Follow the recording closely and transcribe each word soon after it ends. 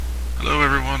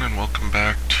everyone, and welcome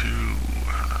back to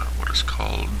what is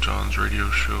called John's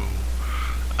Radio Show,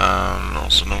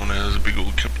 also known as Big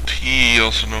Old Cup of Tea,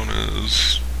 also known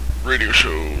as Radio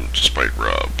Show Despite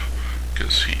Rob,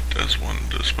 because he does one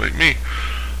despite me.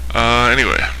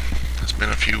 Anyway, it's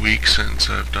been a few weeks since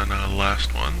I've done a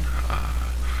last one,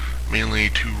 mainly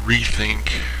to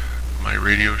rethink my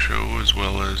radio show as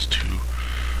well as to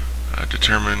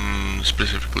determine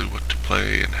specifically what to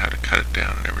play and how to cut it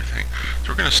down and everything. So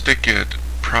we're going to stick at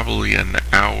probably an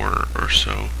hour or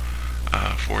so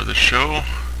for the show,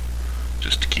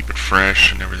 just to keep it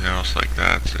fresh and everything else like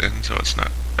that, and so it's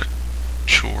not a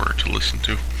chore to listen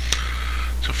to.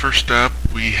 So first up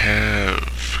we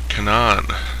have Kanan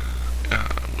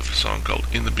with a song called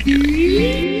In the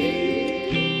Beginning.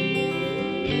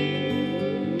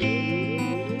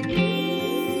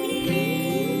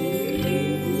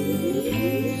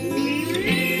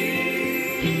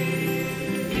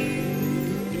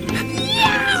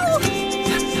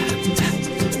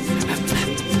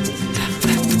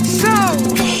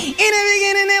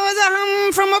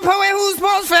 From a poet whose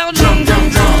pulse felt drum, drum,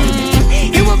 drum.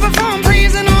 He would perform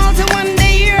praise and all till one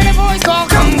day he heard a voice call,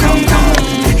 come, come, come.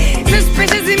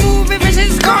 Suspicious he move with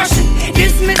vicious caution.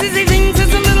 Dismisses he thinks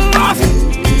it's a little often.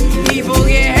 People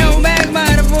get held back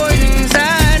by the voice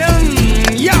inside them.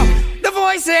 Yo, the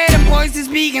voice said, a voice to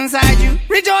speak inside you.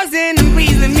 Rejoice in and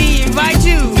please let me invite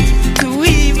you to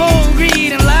evil,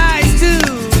 greed and lies too.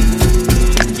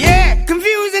 Yeah,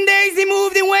 confusing days he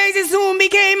moved in ways he soon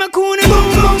became a coon and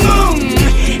boom, boom, boom.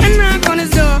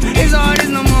 His heart is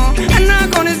no more. I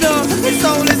knock on his door. His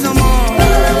soul is no more.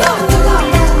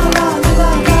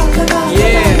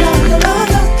 Yeah.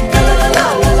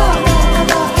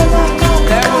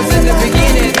 That was in the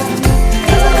beginning.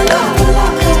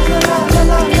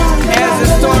 As the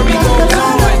story goes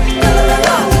on.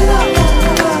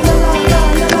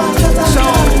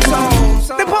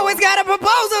 So the poet's got a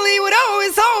proposal he would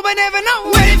always hold, but never know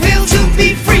what it feels to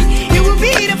be free. It will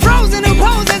be the frozen who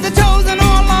poses the chosen,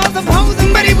 all laws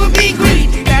opposing, but it will be greed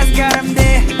that's got him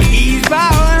there. He's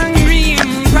power hungry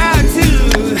and proud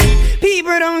too.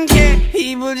 People don't care,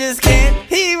 people just care.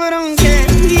 People don't care,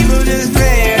 people just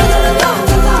fair.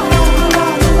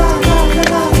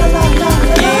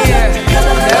 Yeah,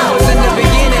 that was in the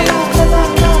beginning.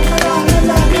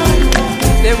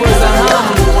 There was a hum,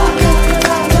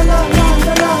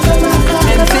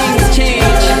 and things change.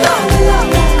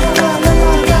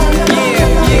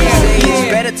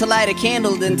 Yeah. Better to light a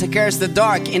candle than to curse the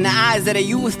dark. In the eyes of the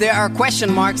youth there are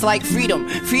question marks like freedom.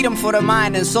 Freedom for the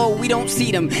mind and soul, we don't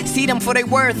see them. See them for their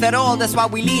worth at all, that's why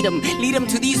we lead them. Lead them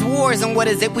to these wars, and what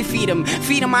is it we feed them?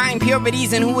 Feed them our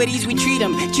impurities, and who it is we treat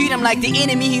them. Treat them like the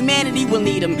enemy, humanity will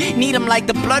need them. Need them like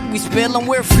the blood we spill, and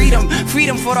we're freedom.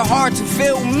 Freedom for the heart to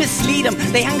feel, mislead them.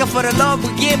 They hunger for the love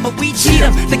we give, but we cheat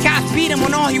them. The cops beat him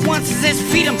when all he wants is his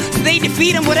freedom. So they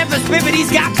defeat him, whatever spirit he's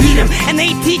got, beat him. And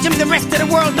they teach him the rest of the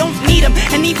world don't need him.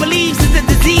 And he believes it's a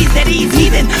disease that he's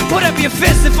heathen. Put up your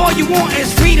fist if all you want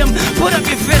is freedom. Put up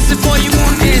your fist if all you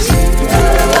want is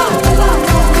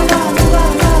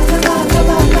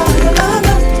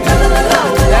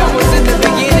that was in the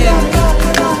beginning.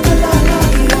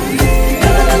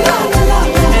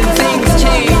 And things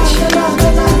change.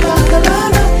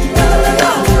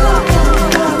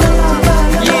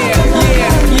 Yeah.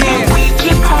 We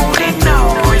keep holding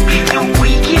on, and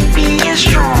we keep being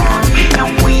strong, and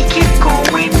we keep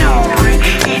going on,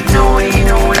 and on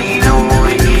and on and on.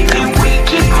 And we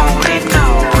keep holding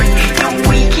on, and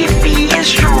we keep being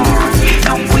strong,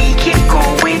 and we keep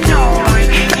going on,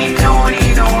 and on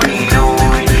and on and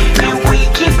on. And we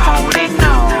keep holding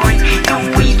on, and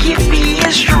we keep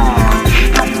being strong,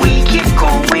 and we keep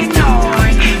going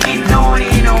on, and on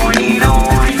and on and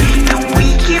on. And we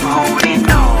keep holding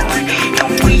on,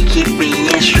 and we keep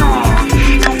being strong,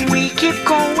 and we keep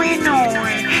going on,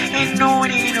 and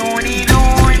on and on and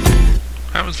on.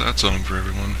 How was that song for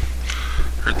everyone?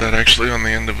 Heard that actually on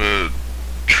the end of a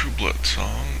True Blood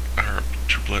song, or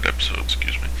True Blood episode,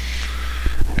 excuse me.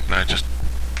 And I just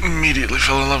immediately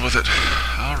fell in love with it.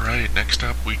 Alright, next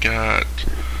up we got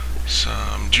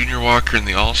some Junior Walker and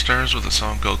the All-Stars with a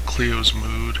song called Cleo's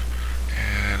Mood.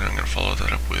 And I'm going to follow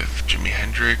that up with Jimi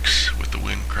Hendrix with The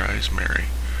Wind Cries Mary.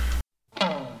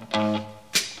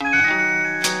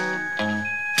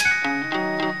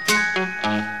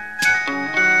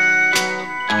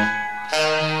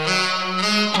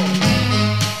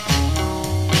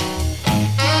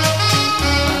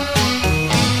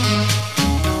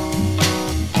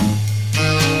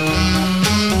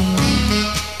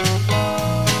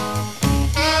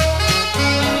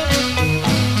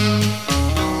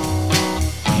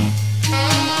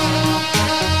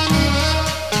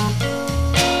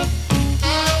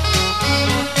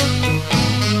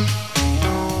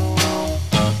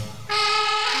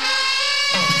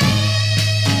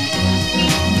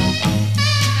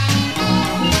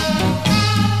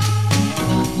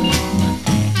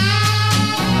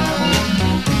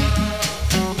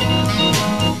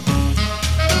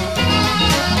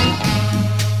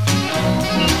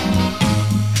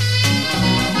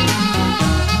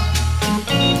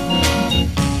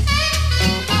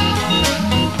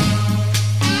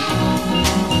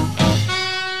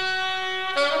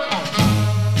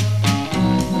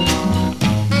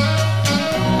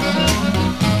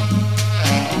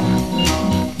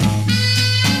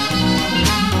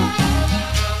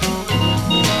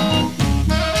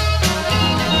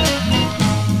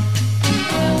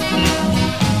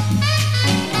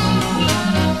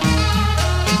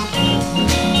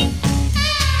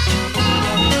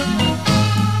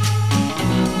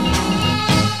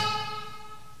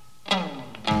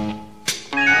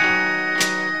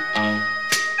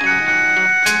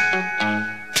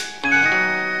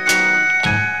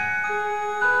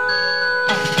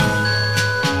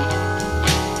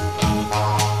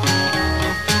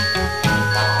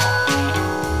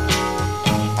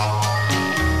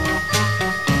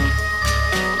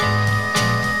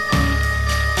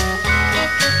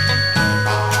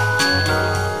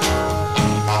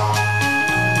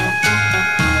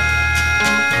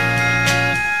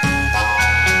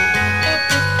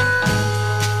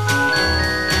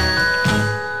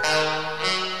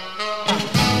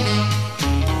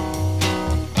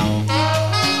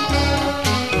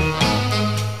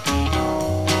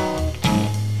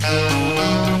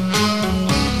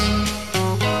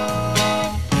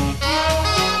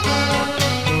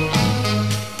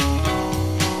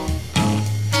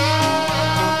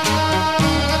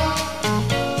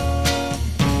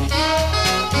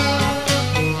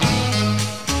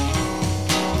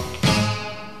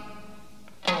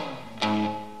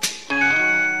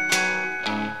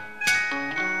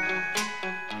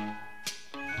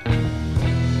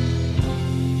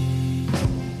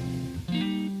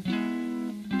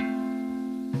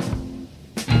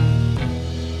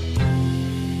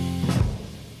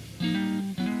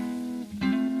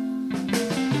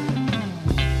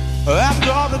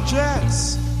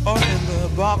 lumberjacks are in their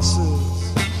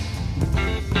boxes,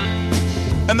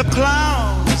 and the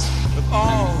clowns have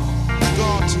all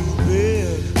gone to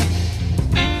bed.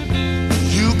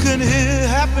 You can hear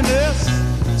happiness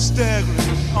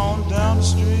staggering on down the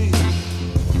street.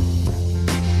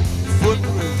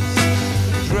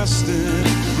 Footprints dressed in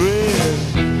red,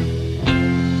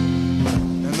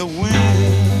 and the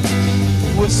wind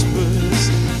whispers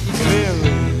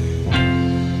Mary.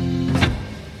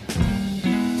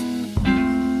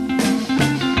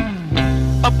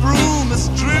 A broom is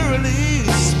drearily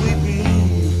sweeping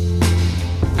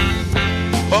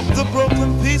up the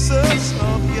broken pieces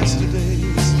of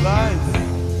yesterday's life.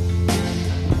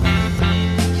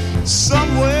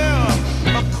 Somewhere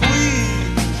a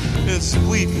queen is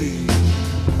weeping.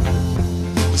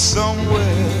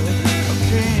 Somewhere a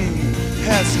king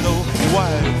has no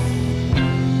wife.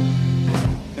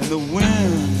 And the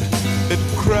wind, it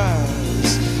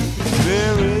cries,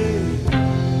 Mary.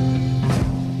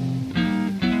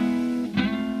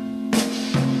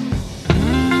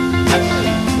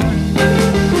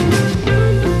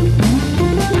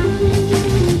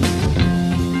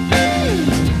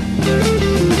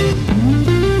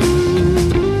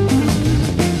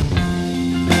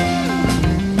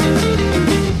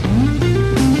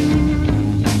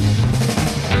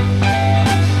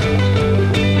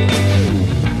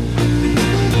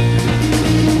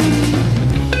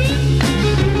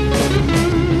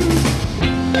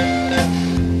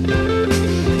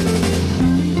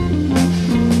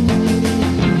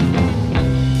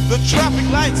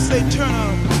 They turn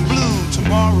up blue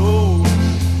tomorrow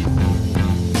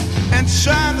and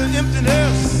shine the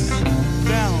emptiness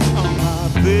down on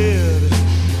my bed.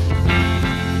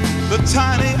 The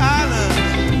tiny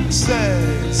island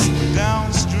sags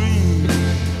downstream,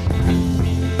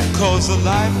 'cause the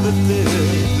life that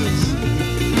lived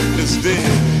is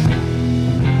dead.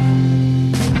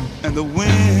 And the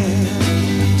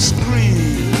wind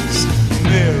screams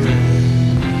Mary.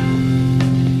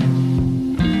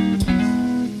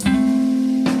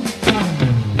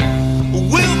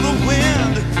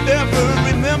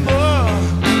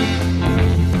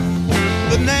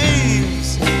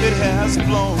 Has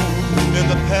blown in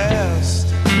the past,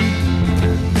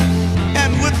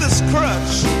 and with this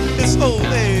crutch, its old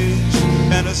age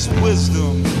and its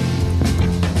wisdom,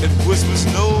 it whispers,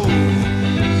 no,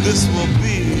 this will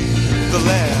be the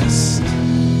last.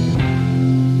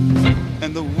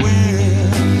 And the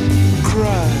wind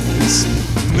cries,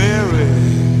 Mary.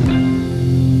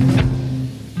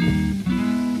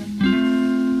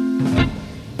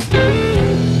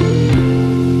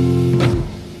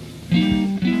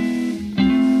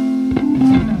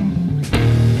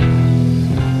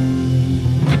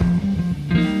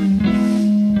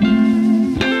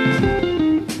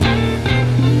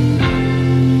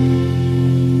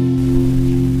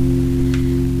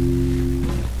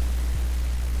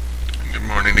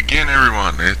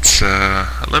 It's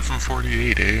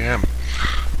 11:48 a.m.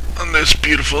 on this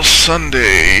beautiful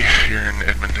Sunday here in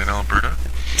Edmonton, Alberta.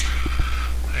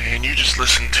 And you just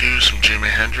listened to some Jimi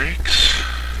Hendrix,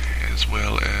 as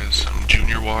well as some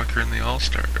Junior Walker and the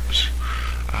All-Stars.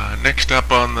 Next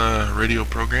up on the radio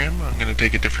program, I'm going to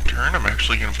take a different turn. I'm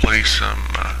actually going to play some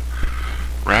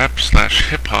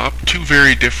rap/hip-hop, two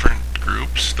very different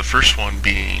groups. The first one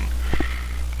being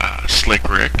Slick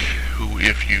Rick, who,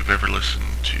 if you've ever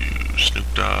listened to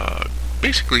Snoop Dogg,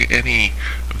 basically any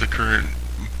of the current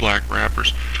black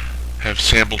rappers have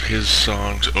sampled his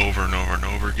songs over and over and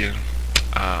over again.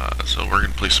 So we're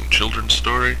going to play some Children's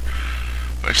Story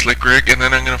by Slick Rick, and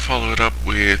then I'm going to follow it up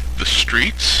with The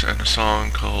Streets and a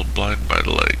song called Blinded by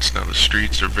the Lights. Now, The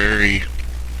Streets are very,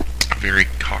 very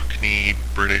Cockney,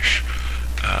 British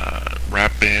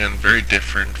rap band, very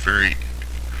different, very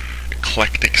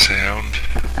eclectic sound.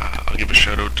 I'll give a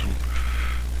shout out to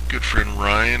good friend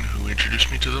Ryan, who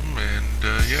introduced me to them, and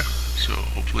yeah, so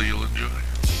hopefully you'll enjoy.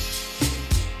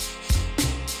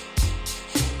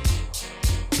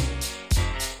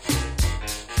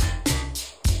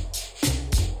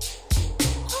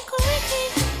 Uncle Ricky,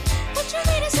 would you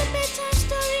read us a bedtime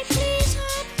story, please,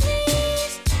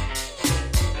 please?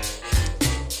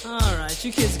 Alright,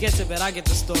 you kids get to bed, I get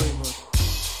the storybook.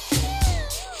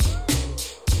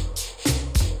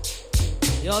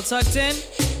 Y'all tucked in?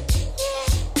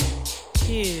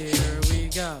 Here we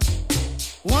go.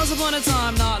 Once upon a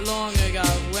time, not long ago,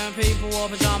 when people wore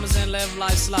pajamas and lived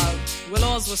life slow, where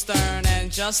laws were stern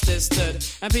and justice stood,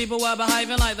 and people were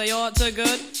behaving like they ought to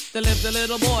good, there lived a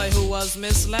little boy who was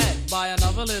misled by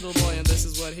another little boy, and this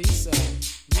is what he said.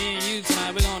 Me and you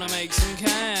tonight, we're gonna make some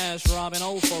cash.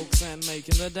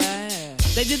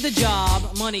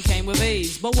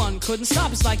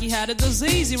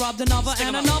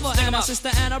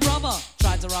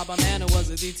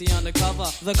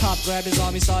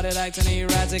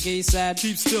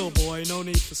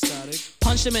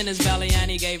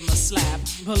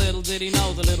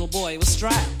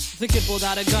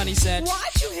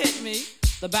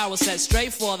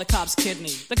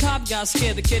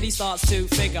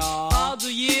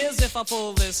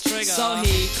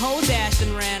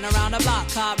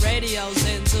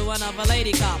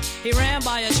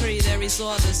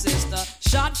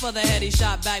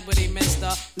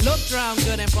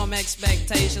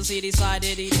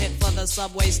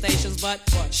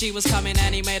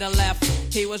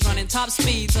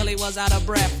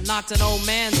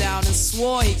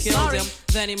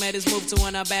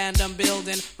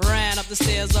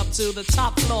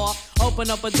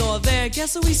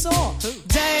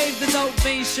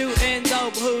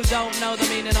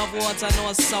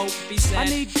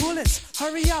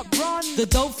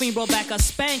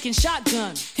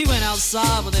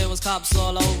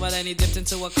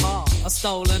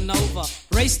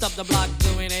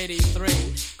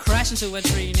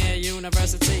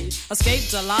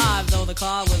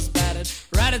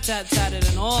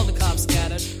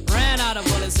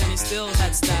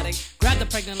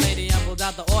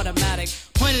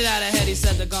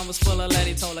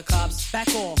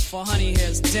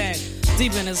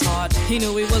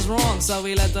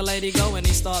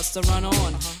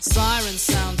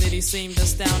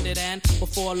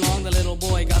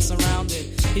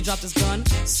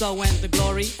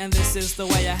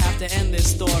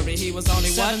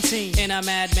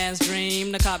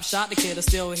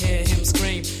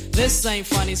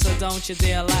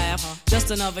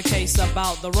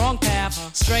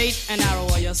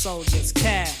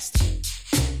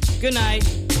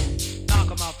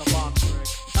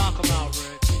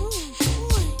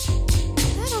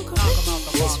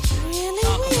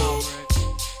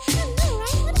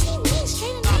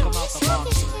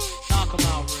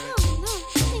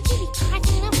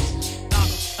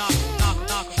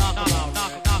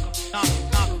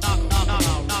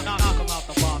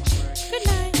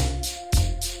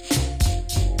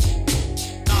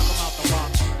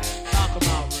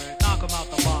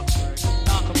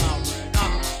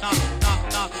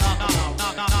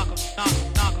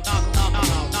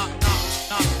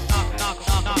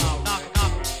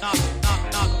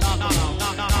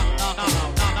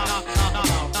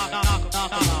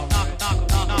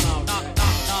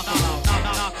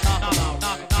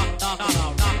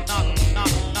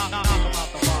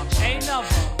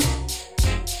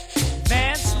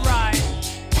 Vance Wright,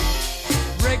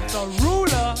 Rick the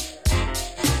Ruler,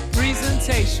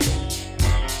 presentation.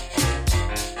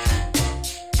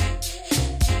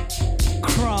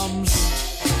 Crumbs.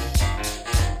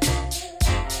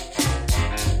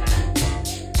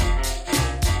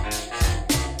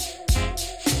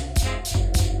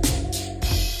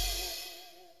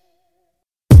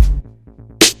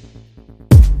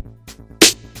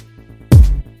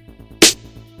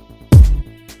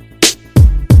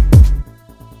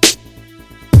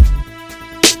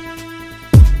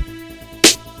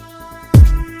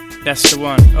 That's the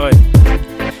one. Oi.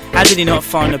 How did he not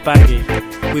find a baggie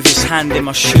with his hand in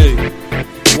my shoe?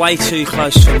 Way too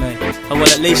close for me. Oh well,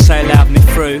 at least they allowed me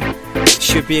through.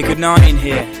 Should be a good night in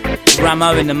here.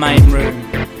 Ramo in the main room.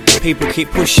 People keep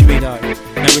pushing me though.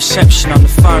 No reception on the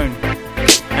phone.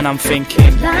 And I'm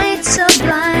thinking, Lights are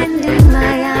blinding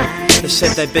my eyes. they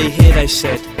said they'd be here, they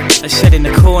said. They said in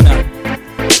the corner.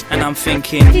 And I'm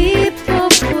thinking, People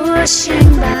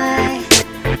pushing by,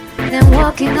 then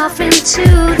walking off into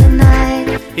the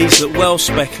night. these look well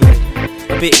speckled,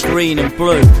 a bit green and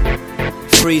blue.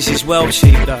 Three's is well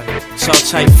cheap though, so I'll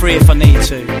take 3 if I need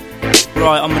to.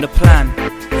 Right, I'm on a plan.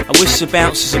 I wish the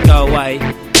bouncers would go away.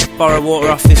 Borrow water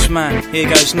off this man, here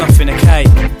goes nothing, okay.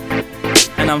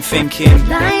 And I'm thinking,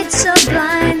 Lights are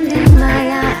blinding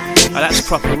my eyes. oh that's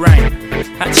proper rain.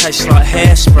 That tastes like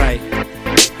hairspray.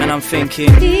 And I'm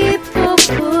thinking, People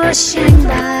pushing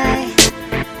by,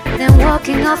 then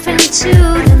walking off into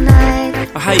the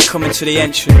night. I hate coming to the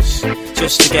entrance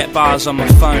just to get bars on my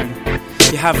phone.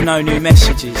 You have no new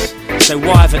messages, so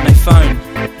why haven't they phoned?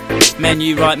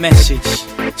 Menu write message,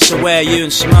 so where are you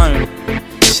and Simone?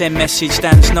 Send message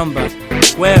Dan's number,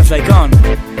 where have they gone?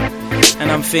 And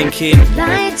I'm thinking,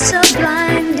 Lights are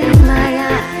blinding my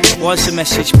eyes. why's the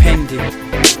message pending?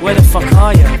 Where the fuck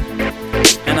are you?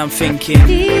 And I'm thinking,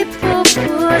 People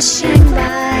pushing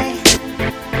by,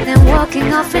 then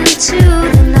walking off into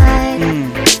the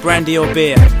night. brandy or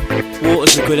beer?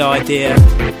 Water's a good idea.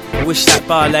 I wish that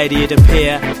bar lady'd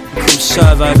appear and come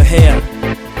serve over here.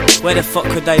 Where the fuck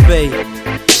could they be?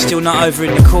 Still not over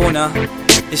in the corner.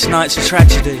 This night's a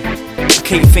tragedy. I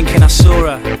keep thinking I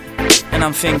saw her, and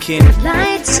I'm thinking,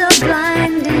 lights are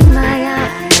blinding my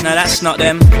eyes. no, that's not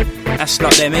them. That's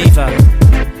not them either.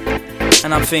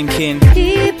 And I'm thinking,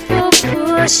 People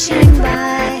pushing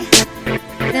by,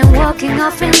 then walking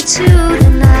off into the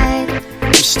night.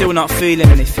 I'm still not feeling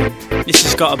anything. This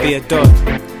has got to be a dud.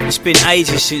 It's been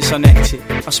ages since I necked it.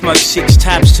 I smoked 6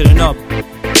 tabs to the knob.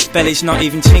 Belly's not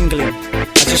even tingling. I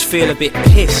just feel a bit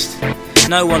pissed.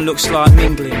 No one looks like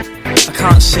mingling. I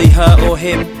can't see her or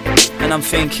him, and I'm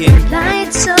thinking,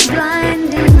 lights are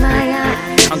blinding my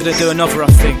eyes. I'm gonna do another, I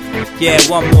think. Yeah,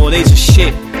 one more, these are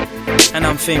shit. And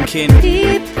I'm thinking,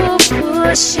 People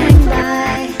pushing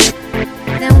by,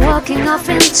 then walking off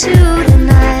into the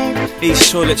night.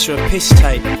 these toilets are a piss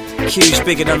tape. Queues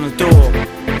bigger than the door.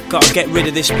 Gotta get rid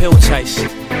of this pill taste.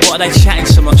 What are they chatting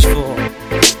so much for?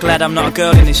 Glad I'm not a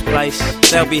girl in this place.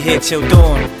 They'll be here till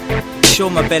dawn. Sure,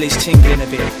 my belly's tingling a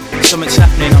bit. Something's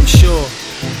happening, I'm sure.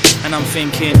 And I'm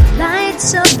thinking,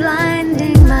 lights are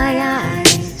blinding my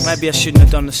eyes. maybe I shouldn't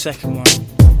have done the second one.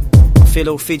 I feel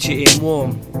all fidgety and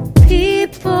warm.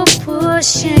 People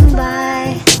pushing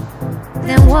by,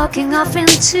 then walking off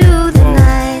into the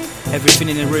night. Everything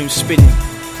in the room's spinning.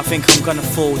 I think I'm gonna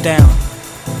fall down.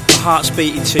 My heart's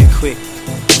beating too quick.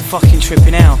 I'm fucking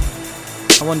tripping out.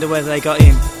 I wonder whether they got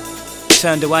in.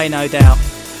 Turned away, no doubt.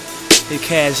 Who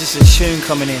cares? This is a tune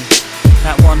coming in.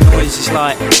 That one noise is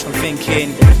like, I'm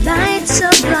thinking, lights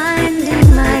are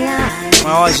blinding my eyes.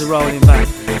 my eyes are rolling back.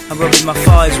 I'm rubbing my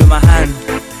thighs with my hand,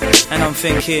 and I'm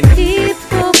thinking,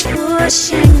 People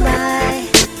pushing by,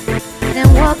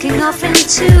 then walking off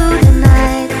into the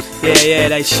night. yeah,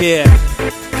 they cheer.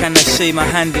 Can they see my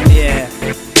hand in the air?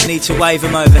 Need to wave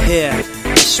them over here.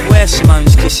 I swear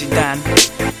Simone's kissing Dan.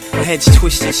 My head's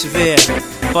twisted severe.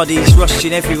 Bodies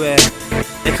rushing everywhere.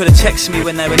 They could have texted me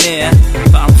when they were near,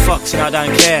 but I'm fucked and I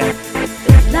don't care.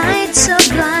 Lights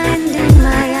are blinding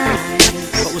my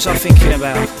eyes. What was I thinking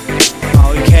about?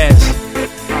 Oh, who cares?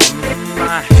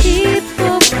 I'm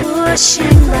People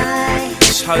pushing by,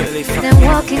 totally fucking... then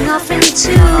walking off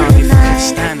into I can't the even night.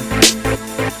 stand.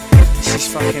 This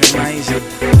is fucking amazing.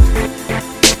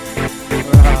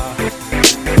 Ah.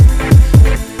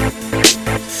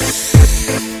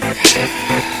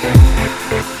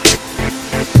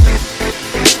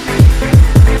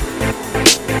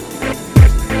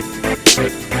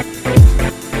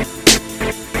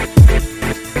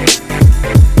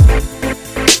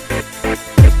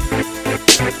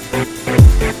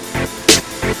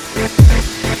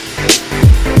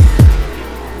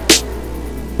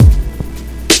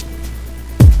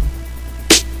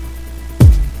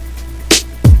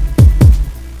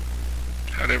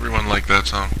 Everyone liked that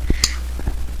song.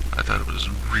 I thought it was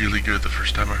really good the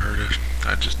first time I heard it.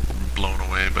 I just blown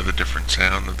away by the different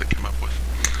sound that they came up with.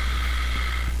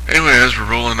 Anyway, as we're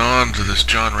rolling on to this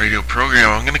John Radio program,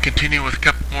 I'm going to continue with a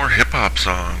couple more hip-hop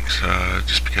songs,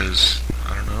 just because,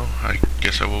 I don't know, I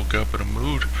guess I woke up in a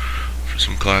mood for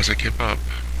some classic hip-hop.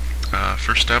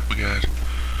 First up, we got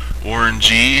Warren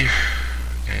G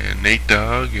and Nate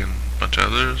Dogg and a bunch of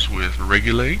others with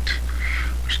Regulate,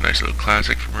 which is a nice little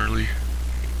classic from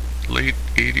late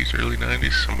 80s, early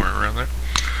 90s, somewhere around there.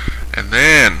 And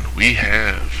then we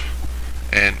have,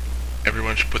 and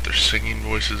everyone should put their singing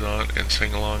voices on and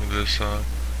sing along to this song,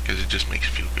 because it just makes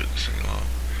you feel good to sing along.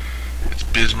 It's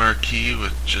Biz Marquee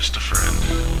with Just a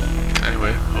Friend.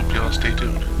 Anyway, hope y'all stay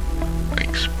tuned.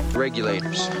 Thanks.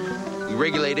 Regulators. We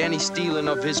regulate any stealing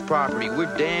of his property.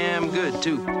 We're damn good,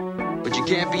 too. But you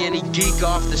can't be any geek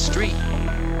off the street.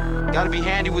 Gotta be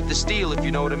handy with the steel, if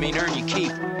you know what I mean. Earn your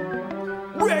keep.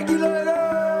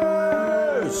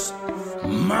 Regulators!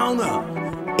 Mount up!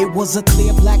 It was a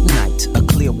clear black night, a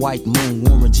clear white moon.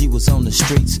 Warren G was on the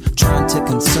streets, trying to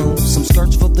consume some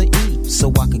skirts for the E,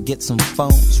 so I could get some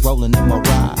phones. Rolling in my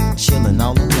ride, chilling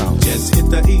all alone. Just hit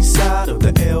the east side of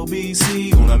the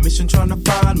LBC, on a mission trying to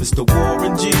find Mr.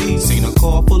 Warren G. Seen a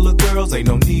car full of girls, ain't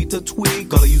no need to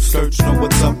tweak. All of you search know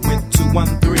what's up with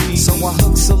 213. So I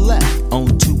hooked select on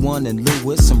 21 and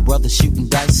Lewis. Some brothers shooting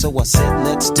dice, so I said,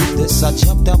 let's do this. I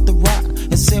jumped out the ride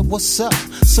and said, what's up?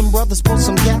 Some brothers pulled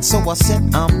some gas, so I said,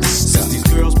 I'm stuck. Since these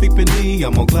girls peeping me,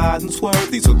 I'm gonna glide and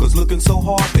swerve. These hookers looking so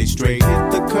hard, they straight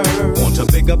hit the curve. Want to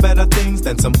bigger, better things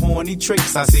than some horny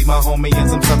tricks. I see my homie and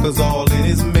some suckers all in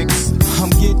his mix. I'm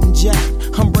getting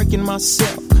jacked, I'm breaking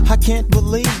myself. I can't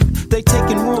believe they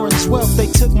taking Warren his wealth, they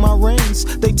took my rings,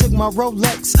 they took my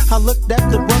Rolex. I looked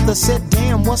at the brother, said,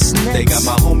 damn, what's next? They got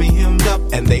my homie hemmed up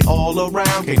and they all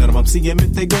around. Can't none of them see him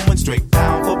if they going straight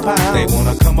pound for pound. They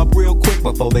wanna come up real quick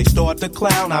before they start to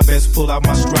clown. I best pull out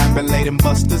my strap and lay them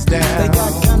busters down. They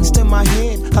got guns to my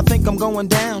head, I think I'm going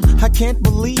down. I can't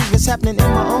believe it's happening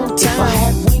in my own town. If I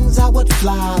had wings, I would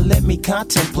fly, let me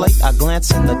contemplate. I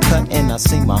glance in the cut and I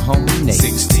see my homie Nate.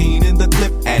 16 in the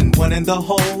clip and 1 in the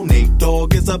hole. Nate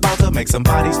Dogg is about to make some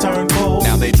bodies turn cold.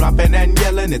 Now they dropping and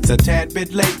yelling, it's a tad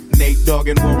bit late. Nate Dogg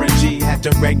and Warren G had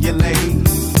to regulate.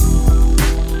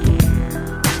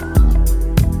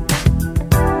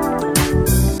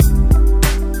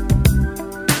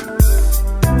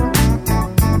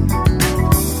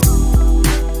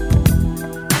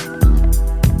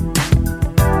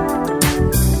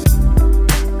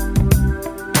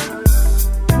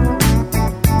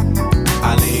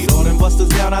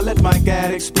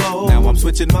 Explode. Now I'm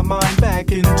switching my mind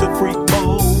back into freak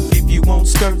mode. If you won't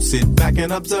skirt, sit back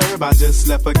and observe. I just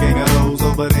left a gang of those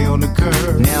over there on the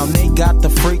curb. Now they got the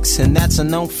freaks and that's a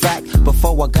known fact.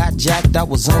 Before I got jacked, I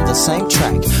was on the same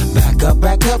track.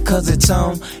 Back up, cause it's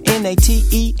on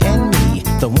N-A-T-E and me,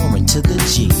 the Warren to the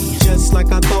G. Just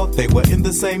like I thought, they were in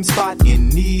the same spot, in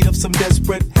need of some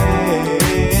desperate help.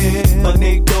 But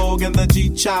Nate Dogg and the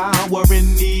G-Child were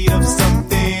in need of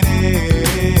something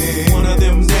else. One of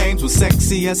them dames was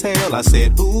sexy as hell. I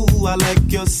said, ooh, I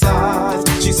like your size.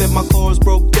 She said my chords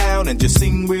broke down and just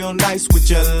sing real nice. Would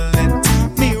you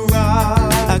let me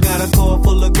ride? I got a car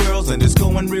full of girls and it's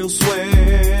going real swell.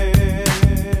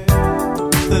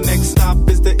 The next stop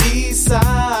is the East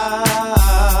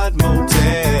Side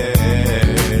Motel.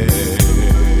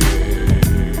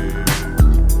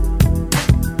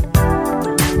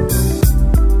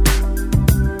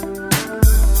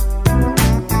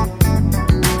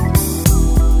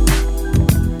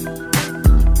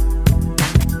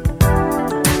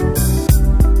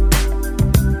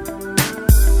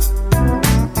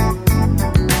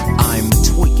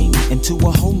 To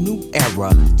a whole new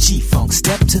era, G-Funk,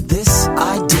 step to this,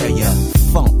 I dare ya.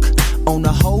 Funk on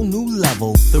a whole new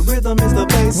level. The rhythm is the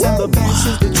bass and the bass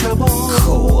is the treble.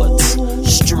 Chords,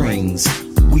 strings,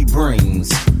 we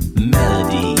brings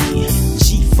melody.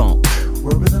 G-Funk,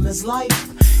 where rhythm is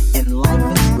life and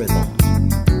life is rhythm.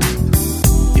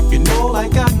 If you know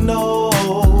like I know,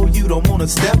 you don't wanna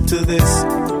step to this.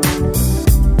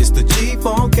 It's the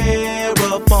G-Funk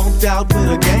era, funked out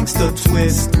with a gangster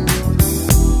twist.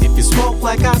 If you smoke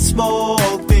like I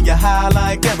smoke, then you're high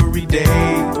like every day.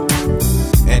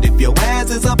 And if your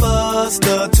ass is a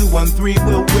buster, 213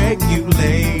 will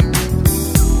regulate.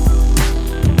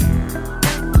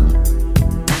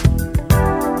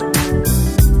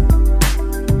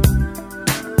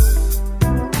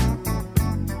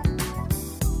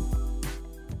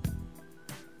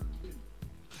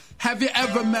 Have you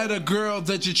ever met a girl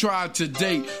that you tried to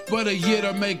date, but a year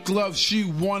to make love she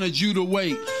wanted you to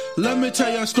wait? Let me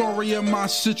tell you a story of my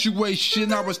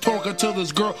situation. I was talking to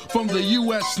this girl from the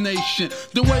U.S. nation.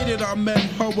 The way that I met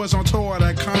her was on tour at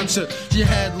a concert. She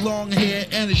had long hair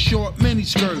and a short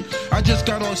miniskirt. I just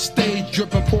got on stage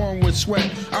dripping, pouring with sweat.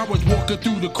 I was walking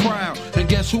through the crowd, and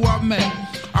guess who I met?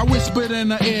 I whispered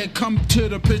in her ear, come to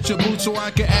the picture booth so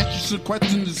I can ask you some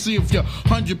questions to see if you're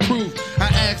 100 proof. I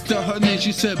asked her name,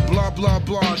 she said blah, blah,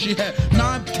 blah. She had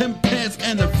 9, 10 pants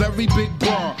and a very big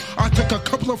bra. I took a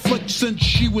couple of flicks and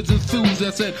she was enthused.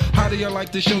 I said, how do you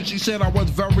like the show? She said I was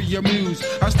very amused.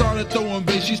 I started throwing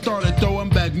bass, she started throwing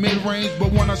back mid-range.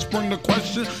 But when I sprung the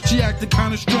question, she acted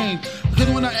kind of strange. Because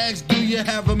when I asked, do you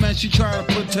have a man? She tried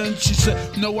to pretend. She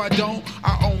said, no I don't,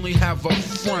 I only have a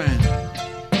friend.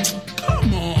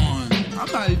 Come on,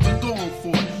 I'm not even going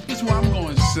for it. This is what I'm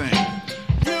going to sing.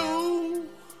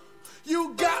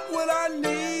 You got what I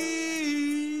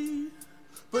need,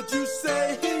 but you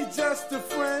say he just a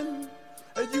friend,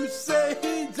 and you say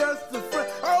he just a friend.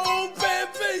 Oh,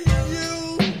 baby,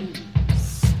 you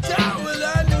got what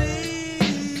I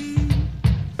need,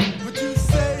 but you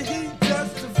say he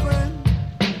just a friend,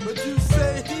 but you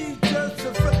say he just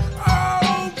a friend.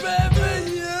 Oh, baby,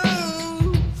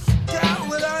 you got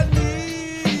what I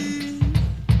need,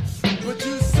 but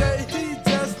you say he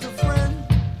just a friend,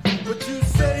 but you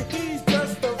say he's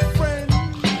just a friend.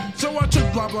 So I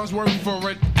took blah blah's word for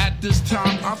it. At this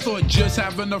time, I thought just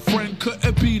having a friend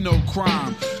couldn't be no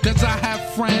crime. Cause I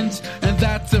have friends, and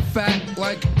that's a fact,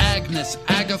 like Agnes,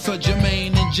 Agatha,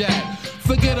 Jermaine, and Jack.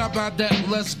 Forget about that,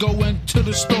 let's go into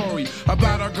the story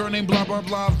about a girl named blah blah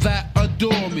blah that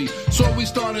adore me. So we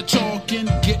started talking,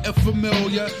 getting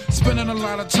familiar, spending a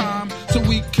lot of time so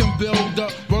we can build a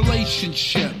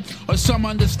relationship. or some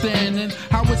understanding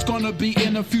how it's gonna be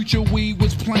in the future we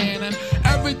was planning.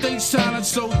 Everything sounded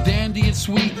so dandy and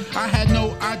sweet. I had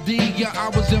no idea I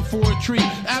was in for a treat.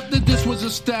 After this was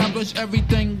established,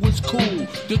 everything was cool.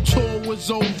 The tour was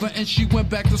over and she went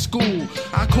back to school.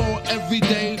 I called every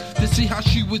day to see how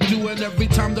she was doing. Every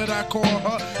time that I called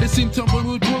her, it seemed something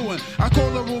was brewing. I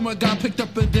called the room, I got picked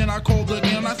up, and then I called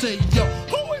again. I said, yo,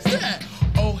 who is that?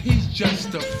 Oh, he's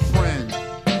just a friend.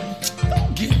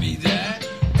 Don't give me that.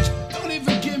 Don't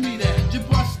even give me that. Just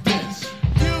bust this.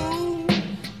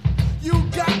 You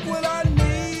got what I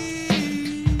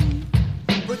need.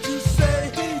 But you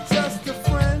say he's just a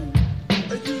friend.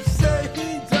 And you say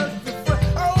he's just a friend.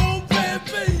 Oh,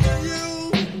 baby,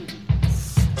 you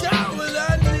got what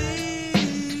I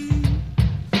need.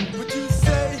 But you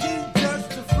say he's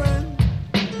just a friend.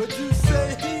 But you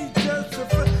say he's just a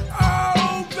friend.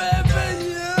 Oh, baby,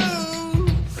 you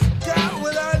got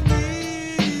what I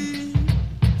need.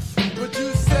 But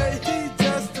you say he's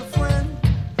just a friend.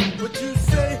 But you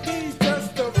say he's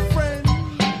just a friend.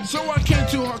 So I came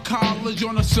to her college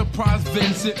on a surprise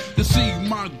visit to see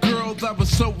my girl that was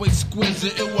so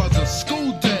exquisite. It was a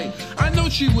school day. I know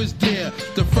she was there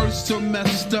the first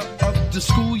semester of the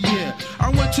school year. I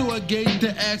went to a gate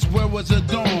to ask where was a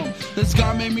dorm. This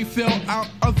guy made me fill out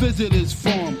a visitor's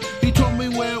form. He told me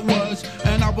where it was,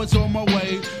 and I was on my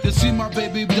way to see my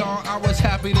baby doll. I was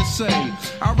happy to say.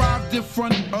 I arrived in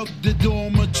front of the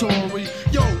dormitory.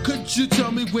 Yo, could you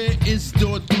tell me where is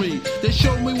door 3? They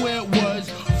showed me where it was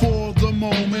for the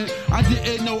moment. I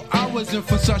didn't know I was in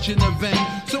for such an event.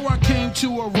 So I came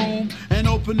to a room and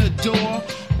opened the door.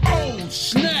 Oh,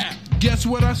 snap! Guess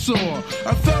what I saw?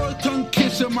 A fella tongue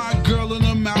kissing my girl in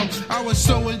the mouth. I was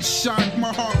so in shock,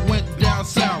 my heart went down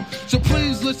south. So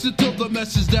please listen to the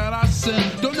message that I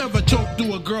sent. Don't ever talk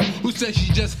to a girl who says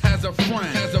she just has a friend.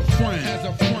 Has a friend. Has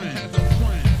a friend. Has a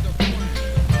friend.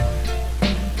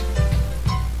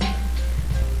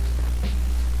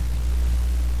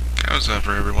 How's that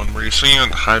for everyone? Were you singing on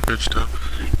the high pitched stuff?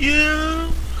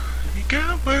 You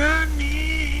got what I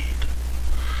need.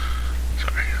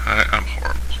 Sorry, I'm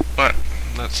horrible. But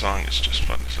that song is just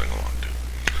fun to sing along to.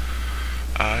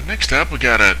 Next up, we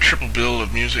got a triple bill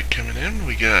of music coming in.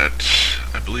 We got,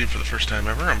 I believe for the first time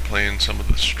ever, I'm playing some of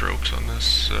the Strokes on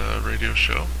this radio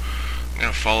show. I'm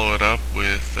going to follow it up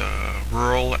with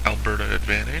Rural Alberta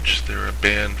Advantage. They're a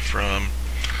band from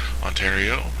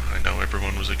Ontario. I know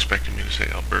everyone was expecting me to say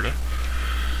Alberta.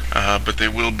 But they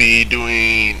will be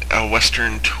doing a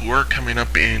Western tour coming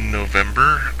up in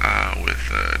November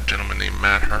with a gentleman named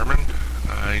Matt Harmon.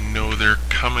 I know they're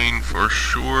coming for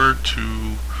sure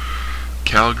to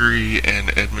Calgary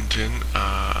and Edmonton.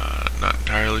 Not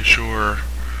entirely sure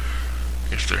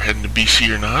if they're heading to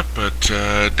BC or not, but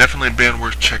definitely a band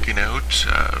worth checking out.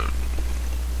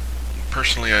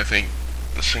 Personally, I think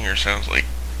the singer sounds like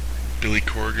Billy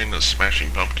Corgan of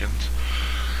Smashing Pumpkins,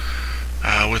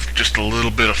 with just a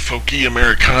little bit of folky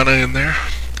Americana in there.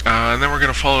 And then we're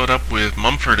going to follow it up with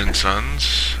Mumford &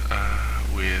 Sons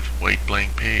with White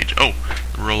Blank Page. Oh,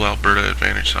 the Rural Alberta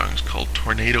Advantage song is called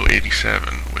Tornado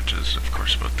 87, which is, of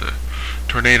course, about the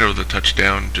tornado that touched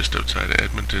down just outside of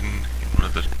Edmonton in one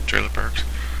of the trailer parks.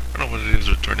 I don't know what it is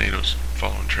with tornadoes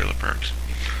following trailer parks.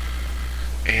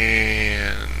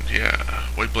 And, yeah,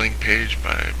 White Blank Page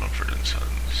by Mumford &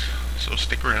 Sons. So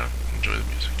stick around, enjoy the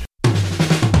music.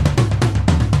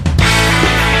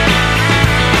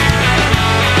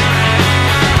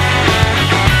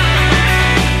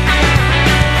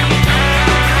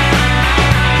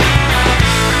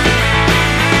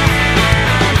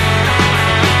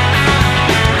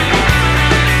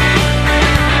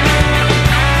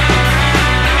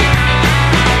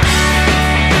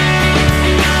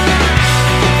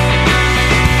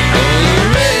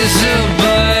 Razor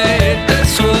blade,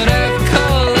 that's what I've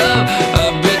called up.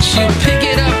 I've been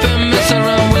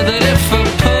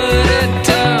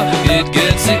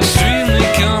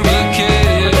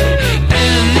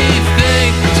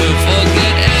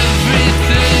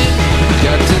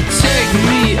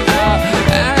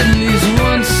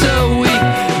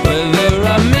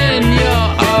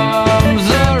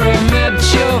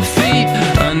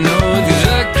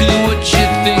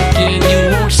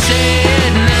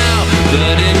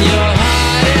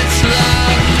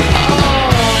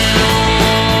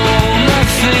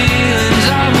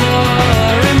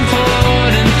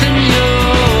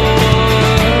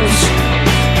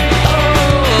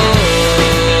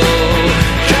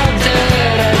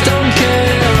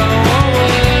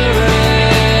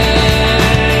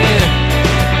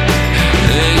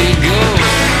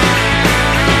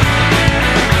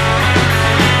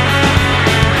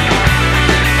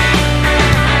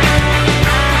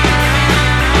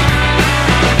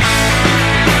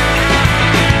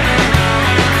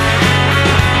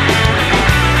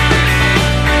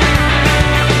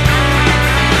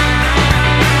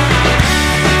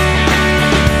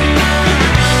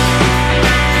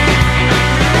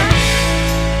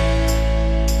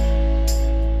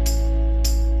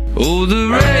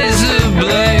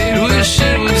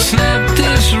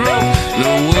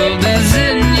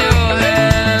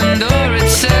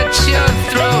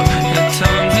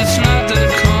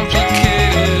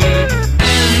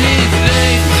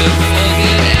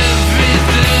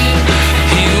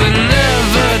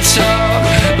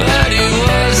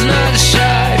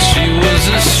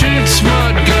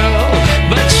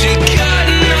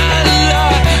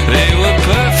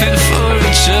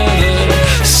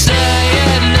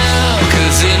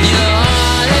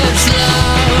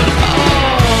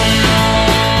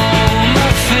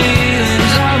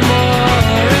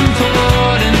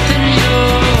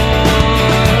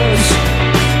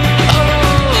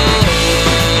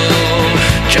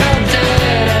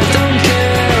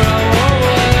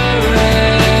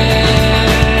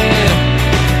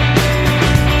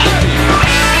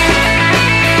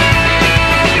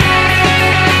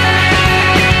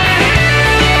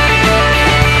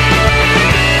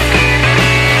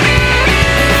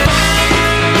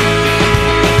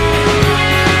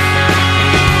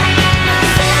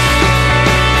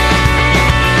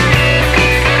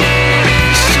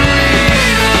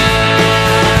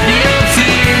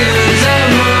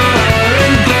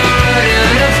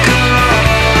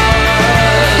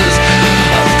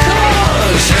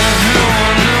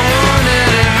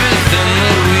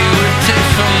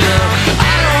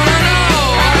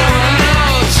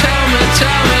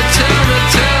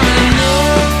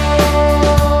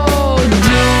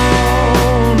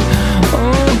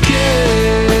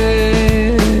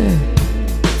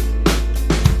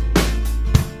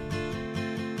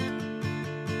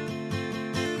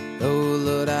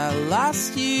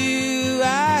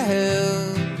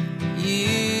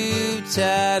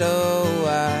Yuletide, oh,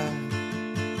 I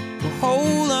will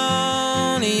hold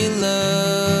on to your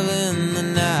love in the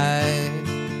night,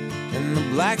 and the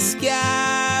black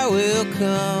sky will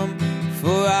come for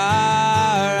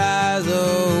our eyes,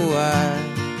 oh, I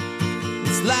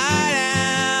let's lie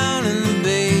down in the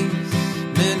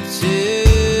basement tonight.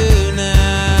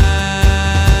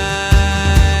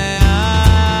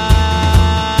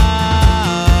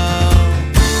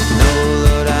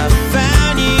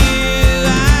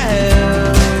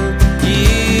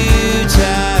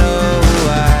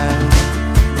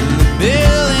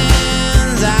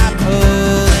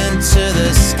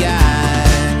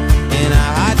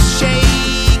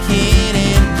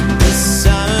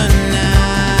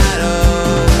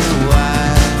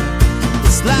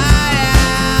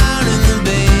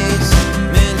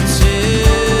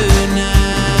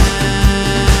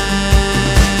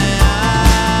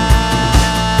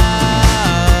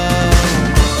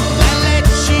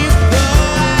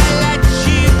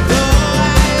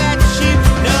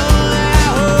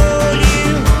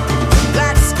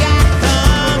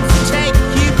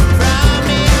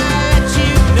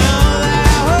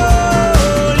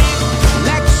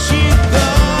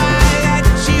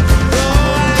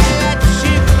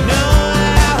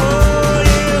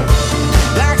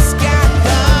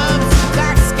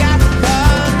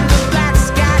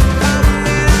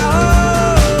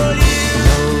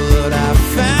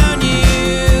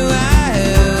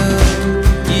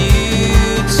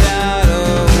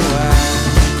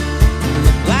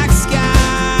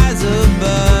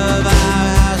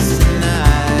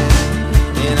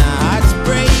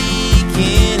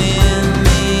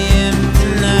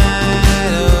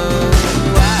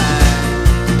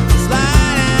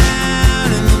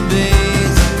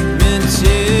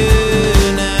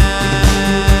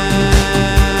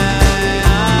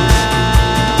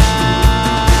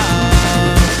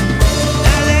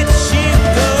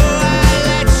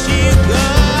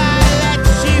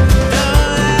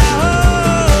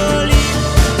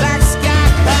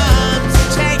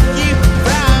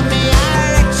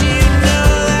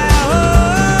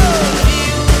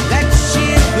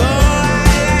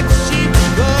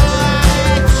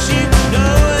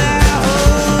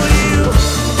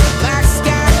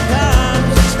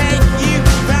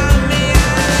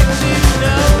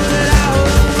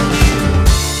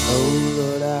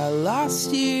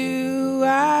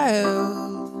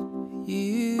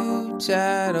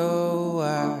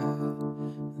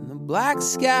 Black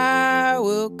sky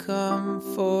will come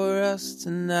for us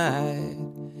tonight.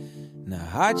 Now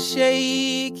heart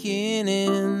shaking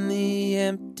in the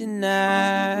empty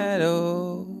night.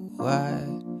 Oh, I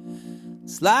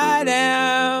slide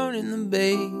down in the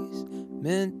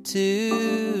basement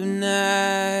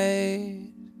tonight.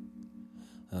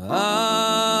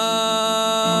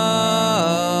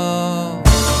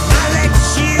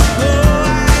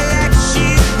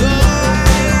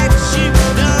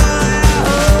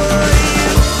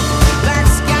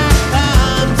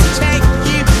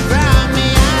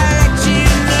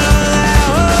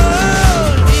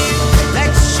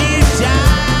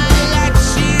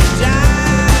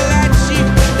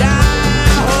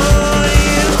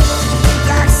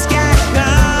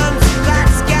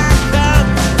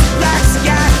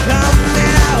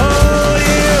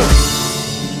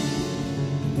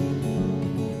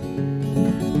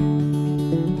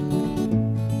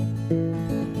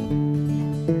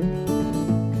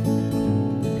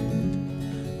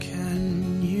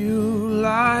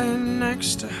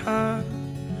 To her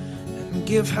and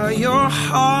give her your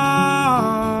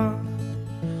heart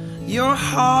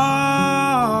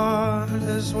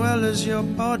as well as your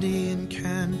body. And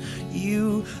can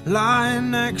you lie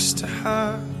next to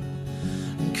her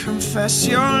and confess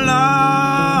your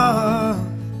love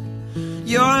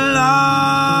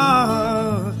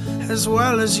as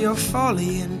well as your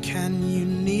folly? And can you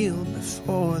kneel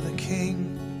before the king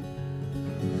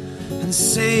and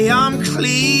say, I'm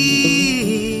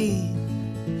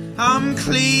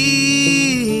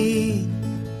clean,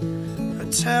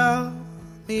 but tell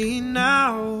me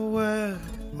now, where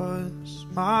was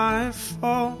my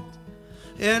fault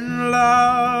in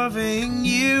loving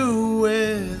you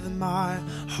with my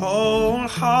whole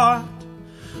heart?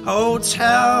 Oh,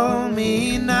 tell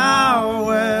me now,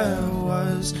 where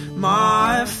was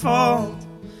my fault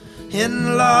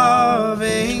in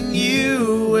loving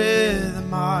you with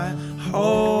my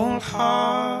whole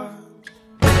heart?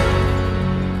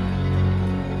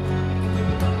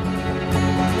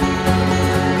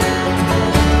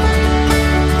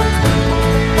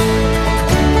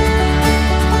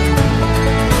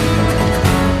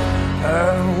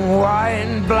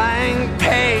 Blank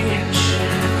page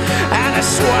and a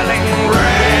swelling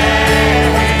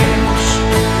range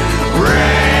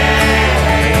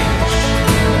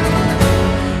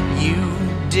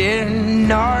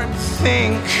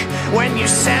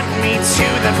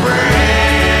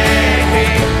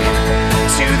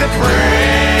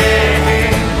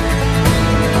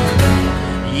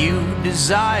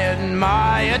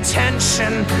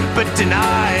attention, but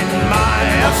denied my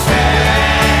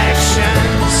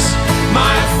affections,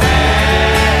 my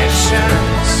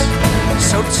affections.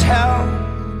 So tell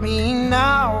me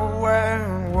now,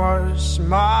 where was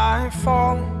my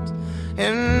fault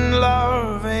in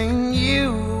loving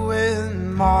you with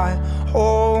my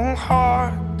whole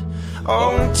heart?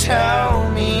 Oh, tell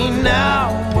me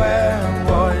now, where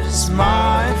was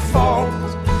my fault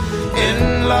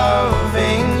in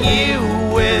loving you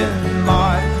with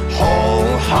my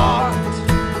whole heart?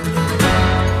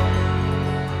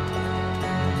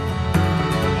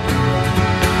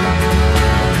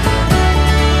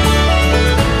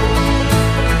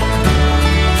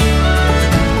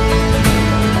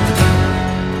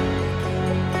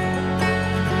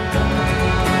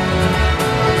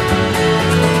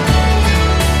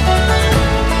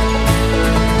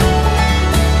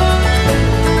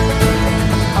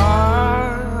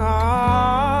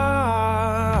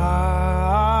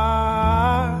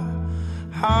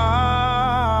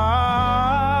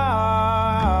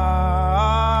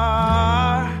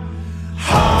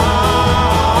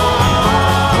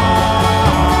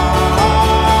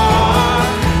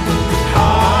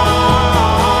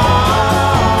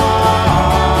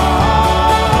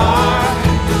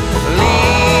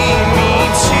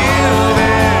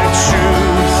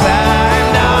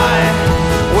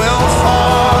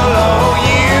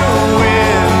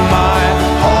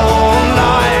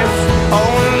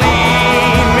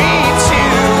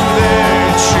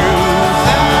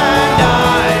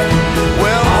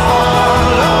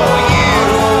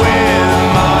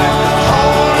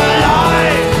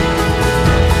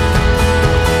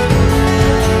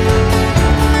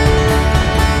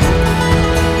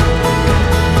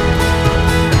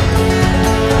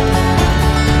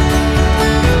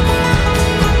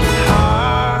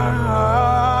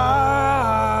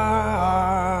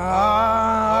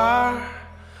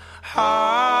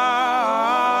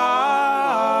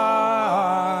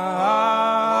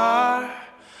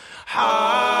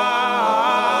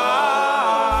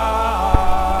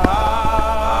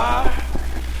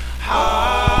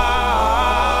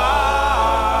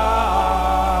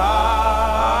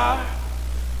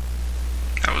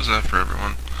 For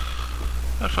everyone.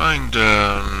 I find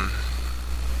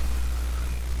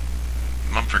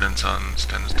Mumford & Sons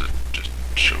tends to just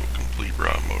show complete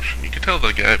raw emotion. You can tell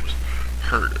the guy was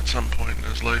hurt at some point in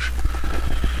his life.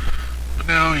 But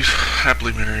now he's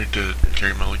happily married to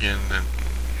Carey Mulligan, and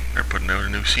they're putting out a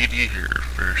new CD here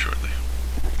very shortly.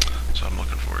 So I'm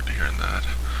looking forward to hearing that.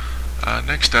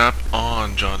 Next up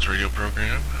on John's radio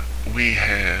program, we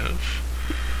have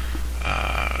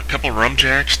a couple Rum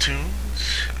Jacks tunes.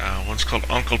 One's called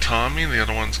Uncle Tommy, the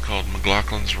other one's called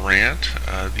McLaughlin's Rant.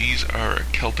 These are a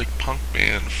Celtic punk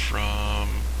band from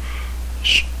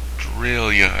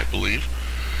Australia, I believe.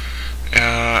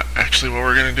 Actually, what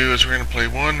we're going to do is we're going to play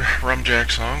one Rum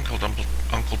Jack song called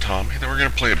Uncle Tommy. Then we're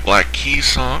going to play a Black Keys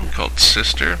song called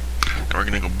Sister. Then we're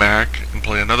going to go back and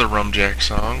play another Rum Jack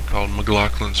song called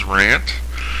McLaughlin's Rant.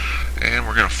 And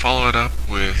we're going to follow it up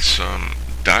with some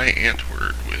Die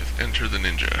Antwoord with Enter the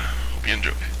Ninja. Hope you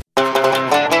enjoy.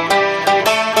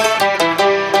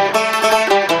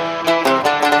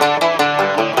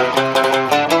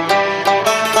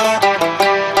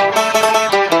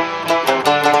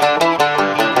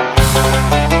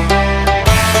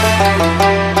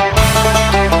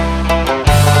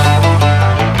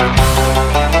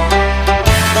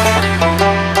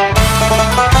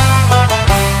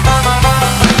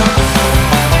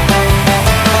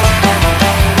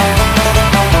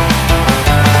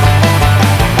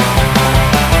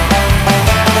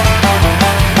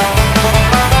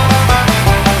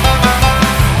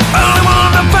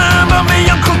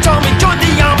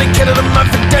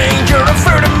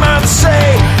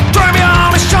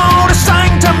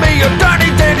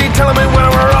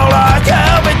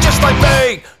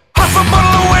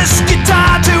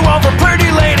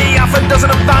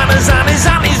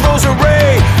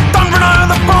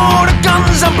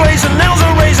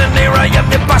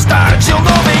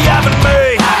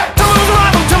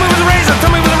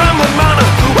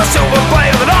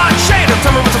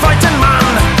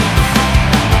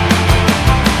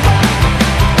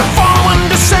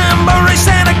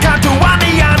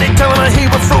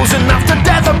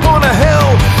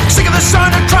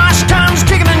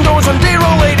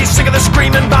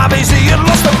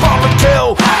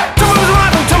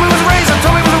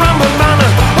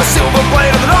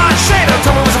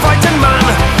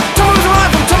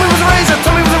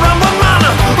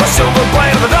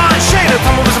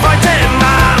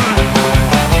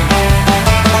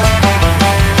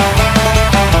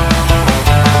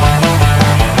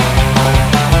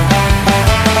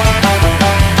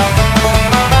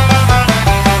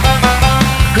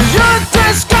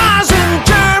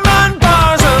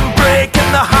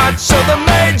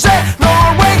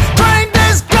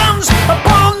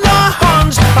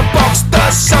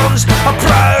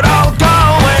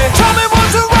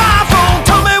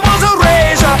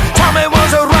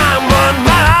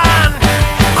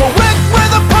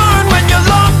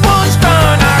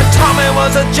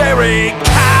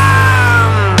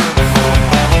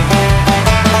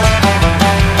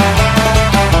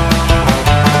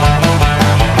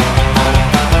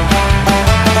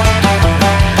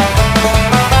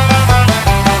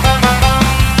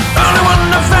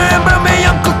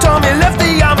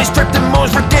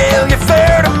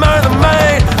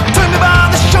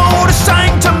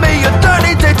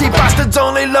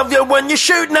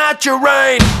 shooting at your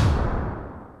rain.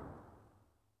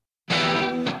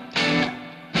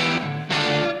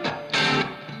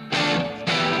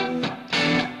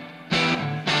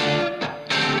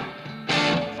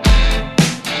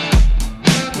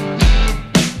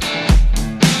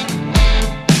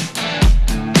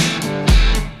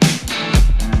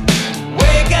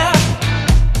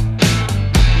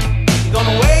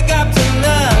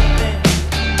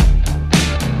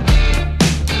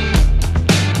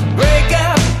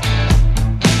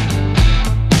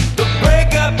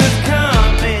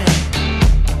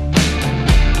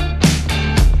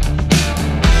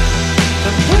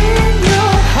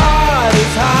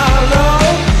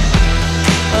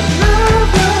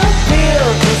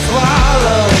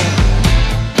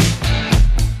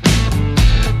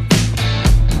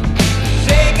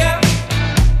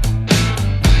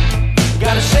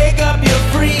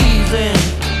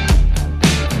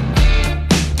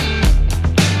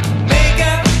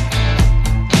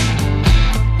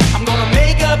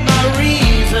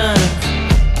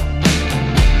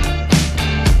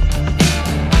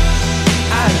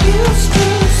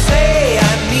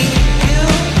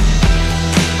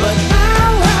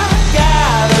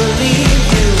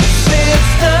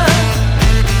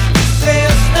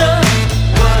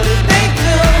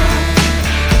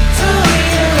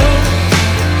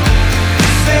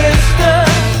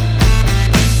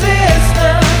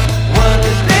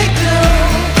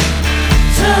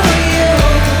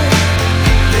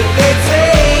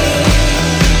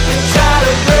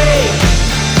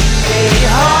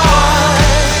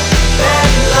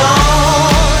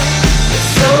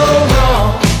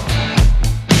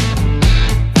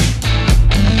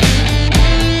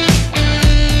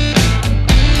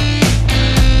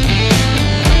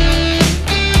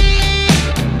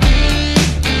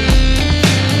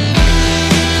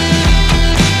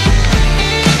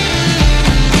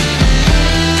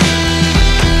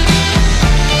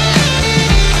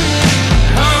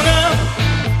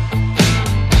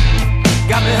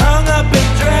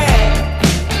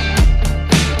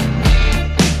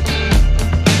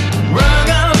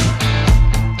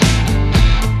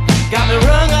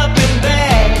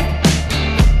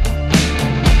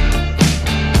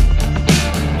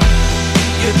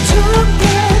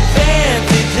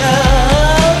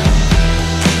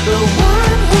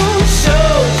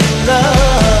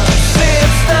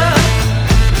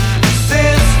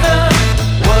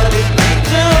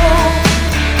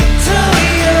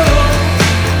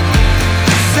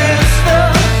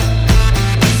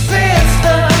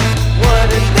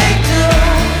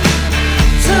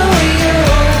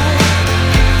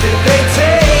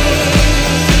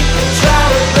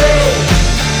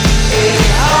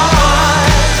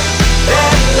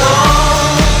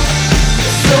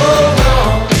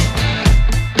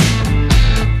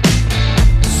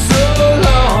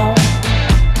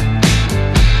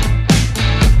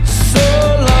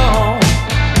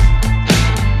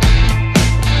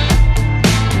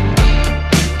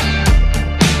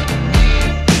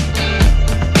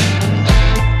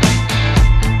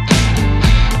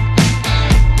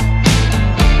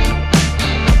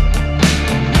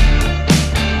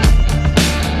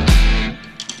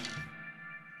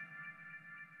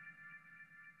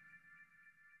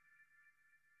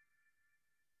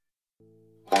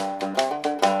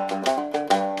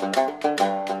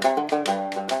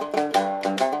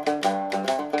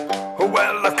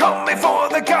 Well, I've come before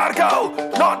the cargo,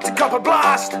 not to cop a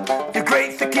blast. You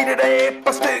great thick-headed ape,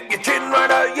 I'll stick your chin right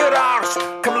out your arse.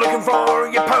 Come looking for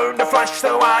your pound of flesh,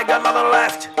 so I got nothing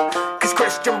left. Cause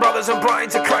Christian brothers and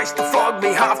brides of Christ have flogged me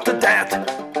half to death.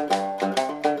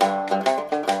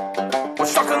 Well,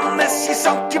 stuck on this, you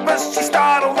succubus, you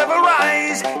star'll never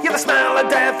rise. You're the smell of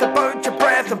death about your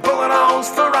breath and bullet holes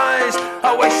for eyes.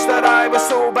 I wish that I was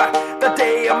sober the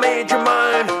day I made you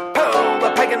mine. Pull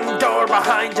the pagan door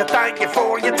behind you, thank you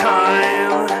for your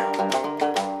time.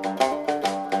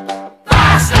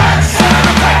 Bastard, son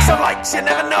of a some lights you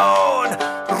never known.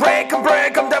 Rake 'em,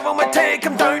 break 'em, devil may take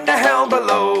 'em down to hell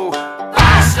below.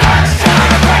 Bastard, son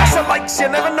of a some lights you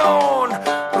never known.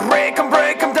 Rake 'em,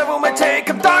 break 'em, devil may take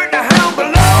 'em down to hell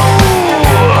below.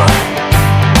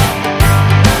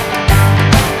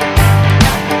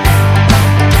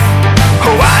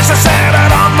 As I set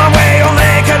out on my way, all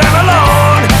naked and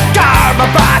alone, guard my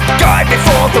back, guide me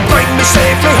forth and bring me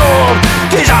safely home.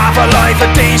 Tis half a life, a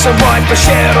decent wife, to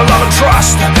share a love and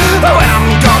trust. Oh, when I'm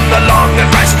gone, the long and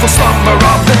restful slumber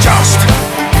of the just.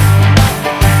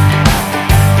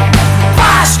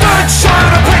 Bastard, son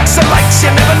of pricks and lights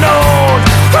you never known.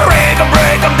 Break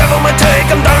 'em, devil may take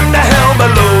 'em down to hell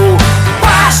below.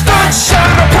 Bastard, son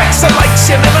of pricks and lights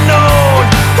you never known.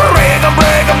 Break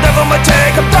 'em, devil may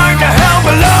take 'em down to hell.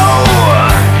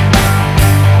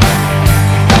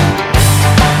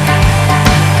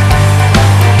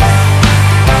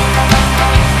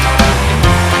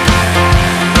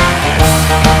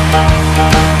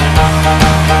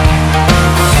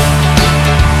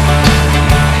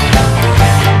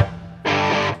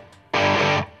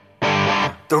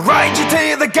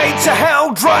 to the gates of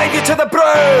hell, drive you to the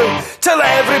brew, till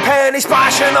every penny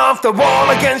splashing off the wall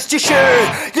against your shoe.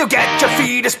 You get your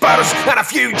feet as sputters and a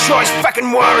few choice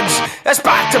fucking words. It's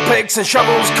back to picks and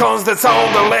shovels, cause that's all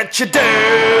they'll let you do.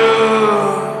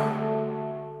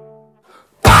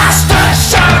 Bastard,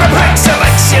 shout of bricks,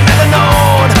 Alex, you never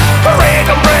known. Break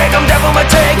 'em, devil may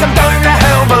take 'em down to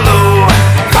hell below.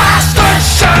 Bastard,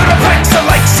 shout of bricks,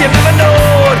 Alex, you never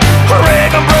known.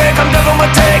 Break 'em, devil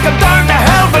may take 'em down to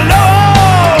hell below.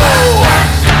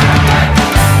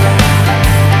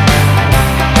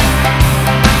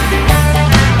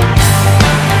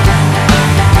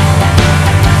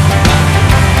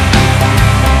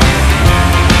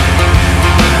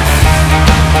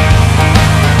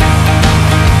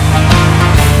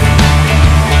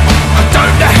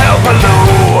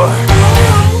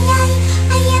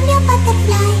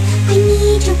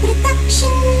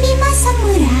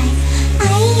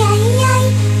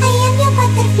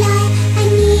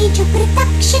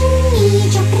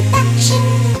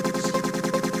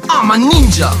 I'm a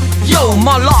ninja. Yo,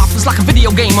 my life is like a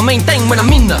video game. My main thing when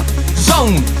I'm in the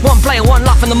zone. One player, one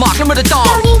life in the mark. Limit the dawn.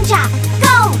 Go ninja,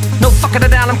 go! No fucking it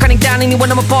down. I'm cutting down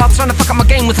anyone I'm apart. Trying to fuck up my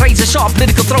game with razor sharp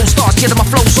political throw stars. Yeah, my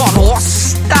flow's on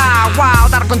horse. Style,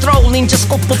 wild, out of control. Ninja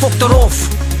scope på fuck eraf.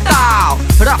 Style,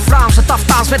 rough rhymes and tough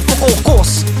times med fuck all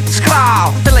course.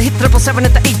 Skral, till I hit 777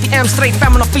 at the ATM. Straight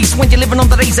famine of feast when you're living on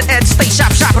the razor edge. Stay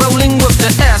sharp, sharp, rolling with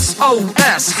the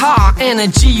SOS. High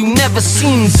energy, you never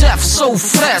seen Zeph so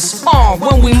fresh.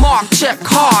 When we mark, check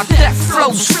hard, that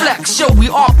flows flex. Yo, we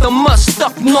off the must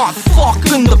up, not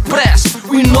fucking the press.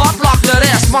 We not like the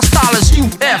rest, my style is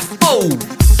UFO.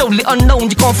 Totally unknown,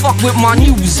 you can't fuck with my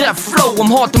new Zeph flow.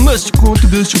 I'm hard to miss, you can't do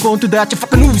this, you can't do that. You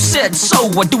fucking who said so?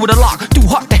 I do it a lot, too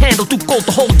hot to handle, too cold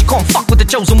to hold. You can't fuck with the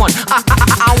chosen one.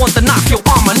 I want to knock your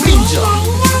arm a ninja.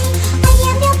 I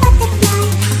am your butterfly.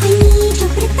 I need your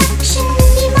protection.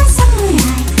 Be my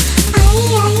samurai. I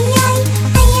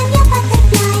am your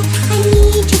butterfly. I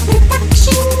need your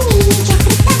protection. Need your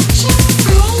protection.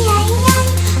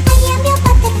 I am your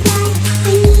butterfly.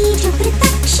 I need your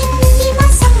protection. Be my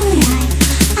samurai.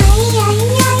 I am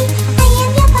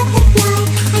your butterfly.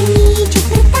 I need your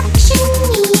protection.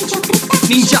 Need your protection.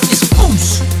 Ninja is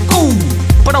boost, cool.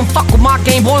 But don't fuck with my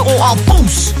Game Boy or I'll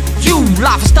boost you.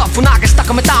 Life is stuff when I get stuck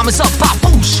and my time is up. I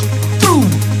push through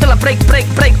till I break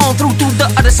on through to the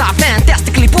other side.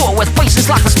 Fantastically poor with patience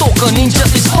like a stalker. Ninja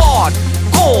is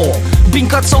hardcore. Being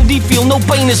cut so deep, feel no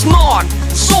pain is not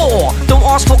sore. Don't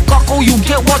ask for cockle, you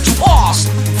get what you asked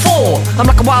for. I'm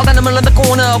like a wild animal in the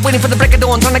corner, waiting for the break of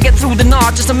dawn, trying to get through the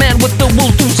night. Just a man with the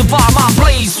will to survive. My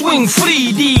blaze swing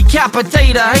free,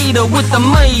 decapitate a hater with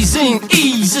amazing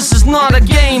ease. This is not a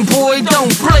game, boy,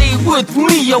 don't play with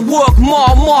me. I work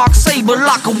my mark saber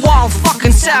like a wild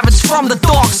fucking savage from the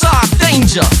dark side.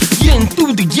 Danger, yin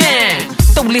through the yang.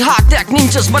 Totally hot tech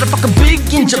ninjas, motherfucking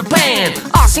big in Japan.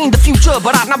 I seen the future,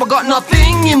 but I never got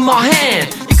nothing in my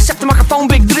hand except a microphone,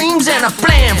 big dreams and a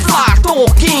plan. Fly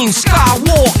talking,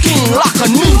 skywalking like a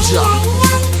ninja.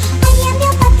 I am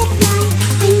your butterfly.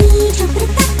 I need your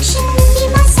protection. Be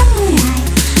my samurai.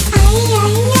 I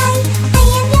am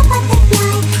your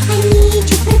butterfly. I need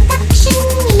your protection.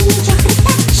 Need your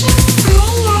protection.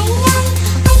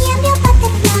 I am your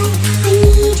butterfly. I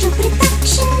need your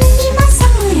protection. Be my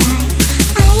samurai.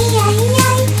 I am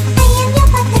your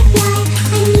butterfly.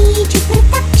 I need your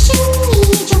protection.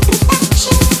 Need your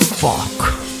protection. Fuck.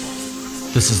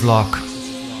 This is like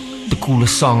the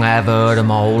coolest song I ever heard in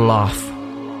my whole life.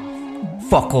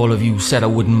 Fuck all of you said I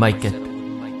wouldn't make it.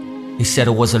 They said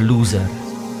I was a loser.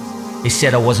 They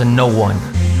said I was a no one.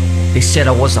 They said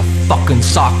I was a fucking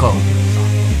psycho.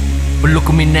 But look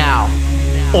at me now,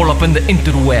 all up in the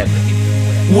interweb.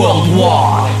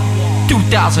 Worldwide,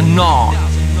 2009,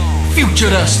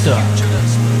 Futurista.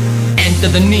 Enter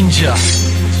the ninja.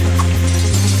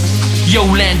 Yo,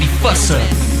 Landy Fusser.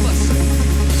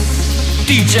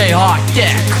 DJ Hard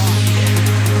Deck.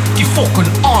 Die fucking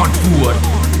antwoord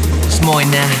is mooi,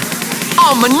 ne?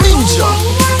 I'm a ninja.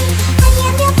 I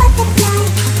am your butterfly.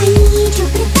 I need your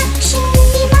protection.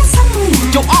 Be my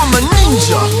samurai. Yo, I'm a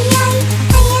ninja.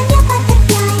 I am your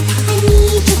butterfly. I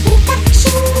need your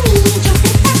protection. Need your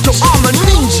protection. Yo, I'm a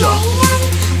ninja.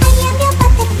 I am your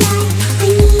butterfly.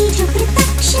 I need your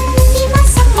protection. Be my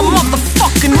samurai. A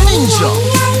motherfucking ninja.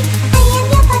 I am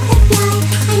your butterfly.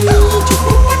 I need your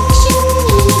protection.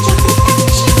 Need your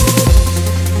protection.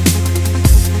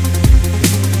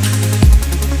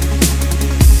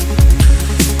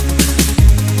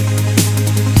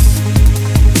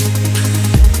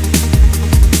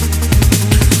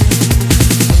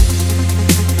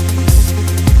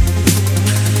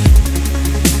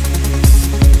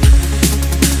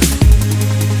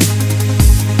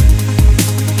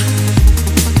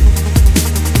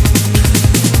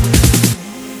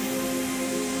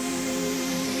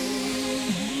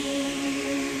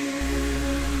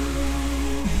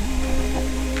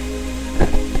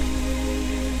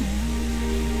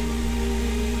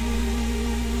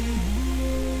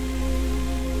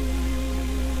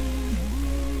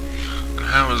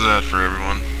 How's that for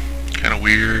everyone? Kind of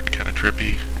weird, kind of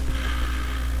trippy.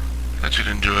 Thought you'd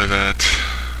enjoy that.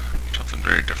 Something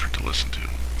very different to listen to.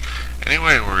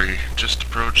 Anyway, we just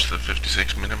approached the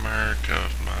 56-minute mark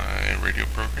of my radio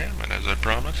program, and as I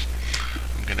promised,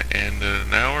 I'm going to end at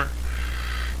an hour.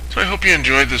 So I hope you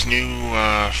enjoyed this new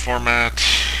format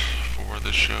for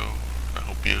the show. I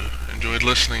hope you enjoyed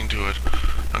listening to it.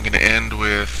 I'm going to end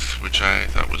with, which I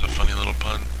thought was a funny little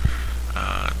pun,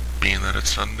 being that it's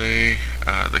Sunday,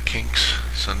 the Kinks,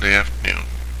 Sunday afternoon.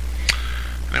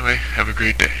 Anyway, have a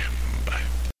great day. Bye.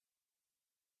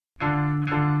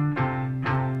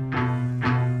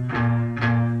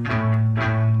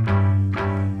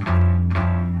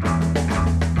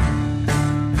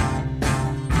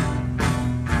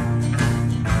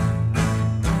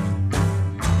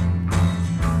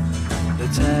 The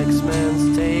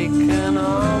taxman's taken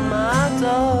all my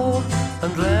dough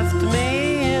and left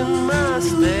me in my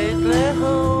stately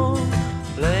home,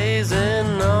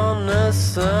 blazing on a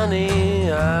sunny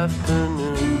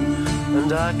afternoon.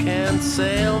 And I can't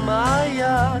sail my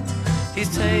yacht, he's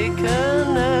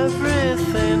taken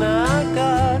everything I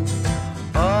got.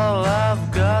 All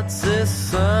I've got's this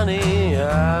sunny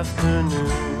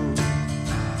afternoon.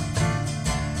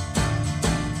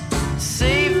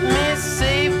 Save me,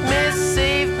 save me,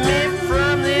 save me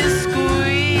from this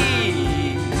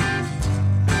squeeze.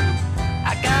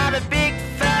 I got a big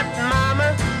fat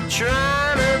mama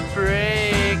trying to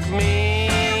break me,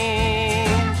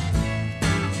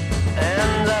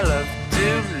 and I love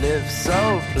to live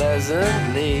so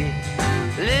pleasantly.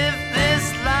 Live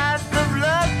this life of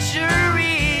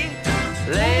luxury,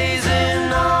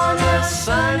 blazing on a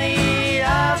sunny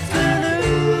afternoon.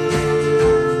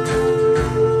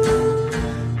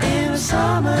 In the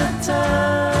summertime,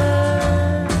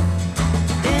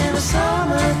 in the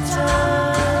summertime,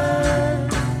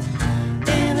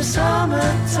 in the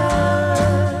summertime.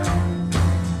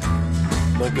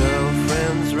 My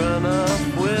girlfriend's run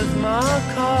off with my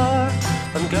car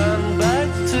and gone back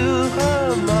to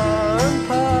her ma and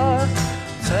pa,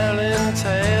 telling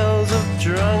tales of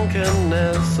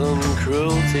drunkenness and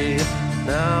cruelty.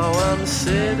 Now I'm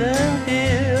sitting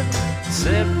here,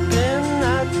 sipping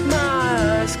at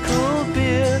my ice cold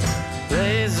beer,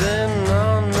 blazing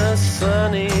on a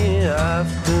sunny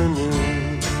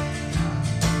afternoon.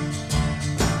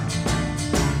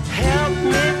 Help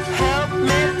me, help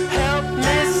me, help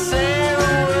me sail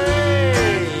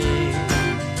away.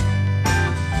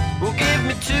 Well, give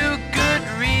me 2 good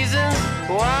reasons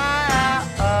why I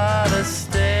ought to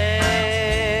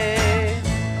stay.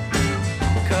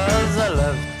 'Cause I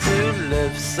love to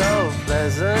live so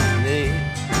pleasantly.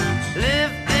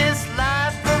 Live this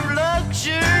life of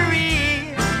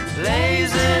luxury,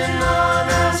 blazing on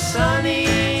a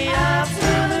sunny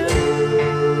afternoon.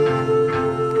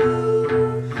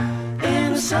 In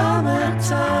the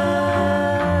summertime,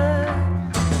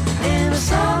 in the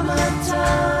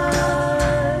summertime,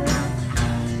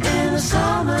 in the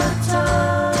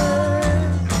summertime.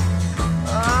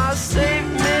 Ah, save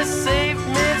me, save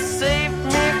me, save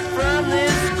me from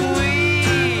this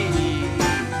squeeze.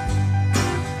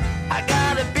 I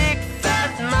got a big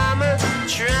fat mama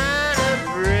trying to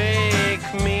break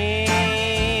me,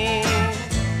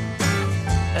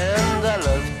 and I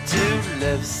love to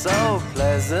live so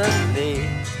pleasantly.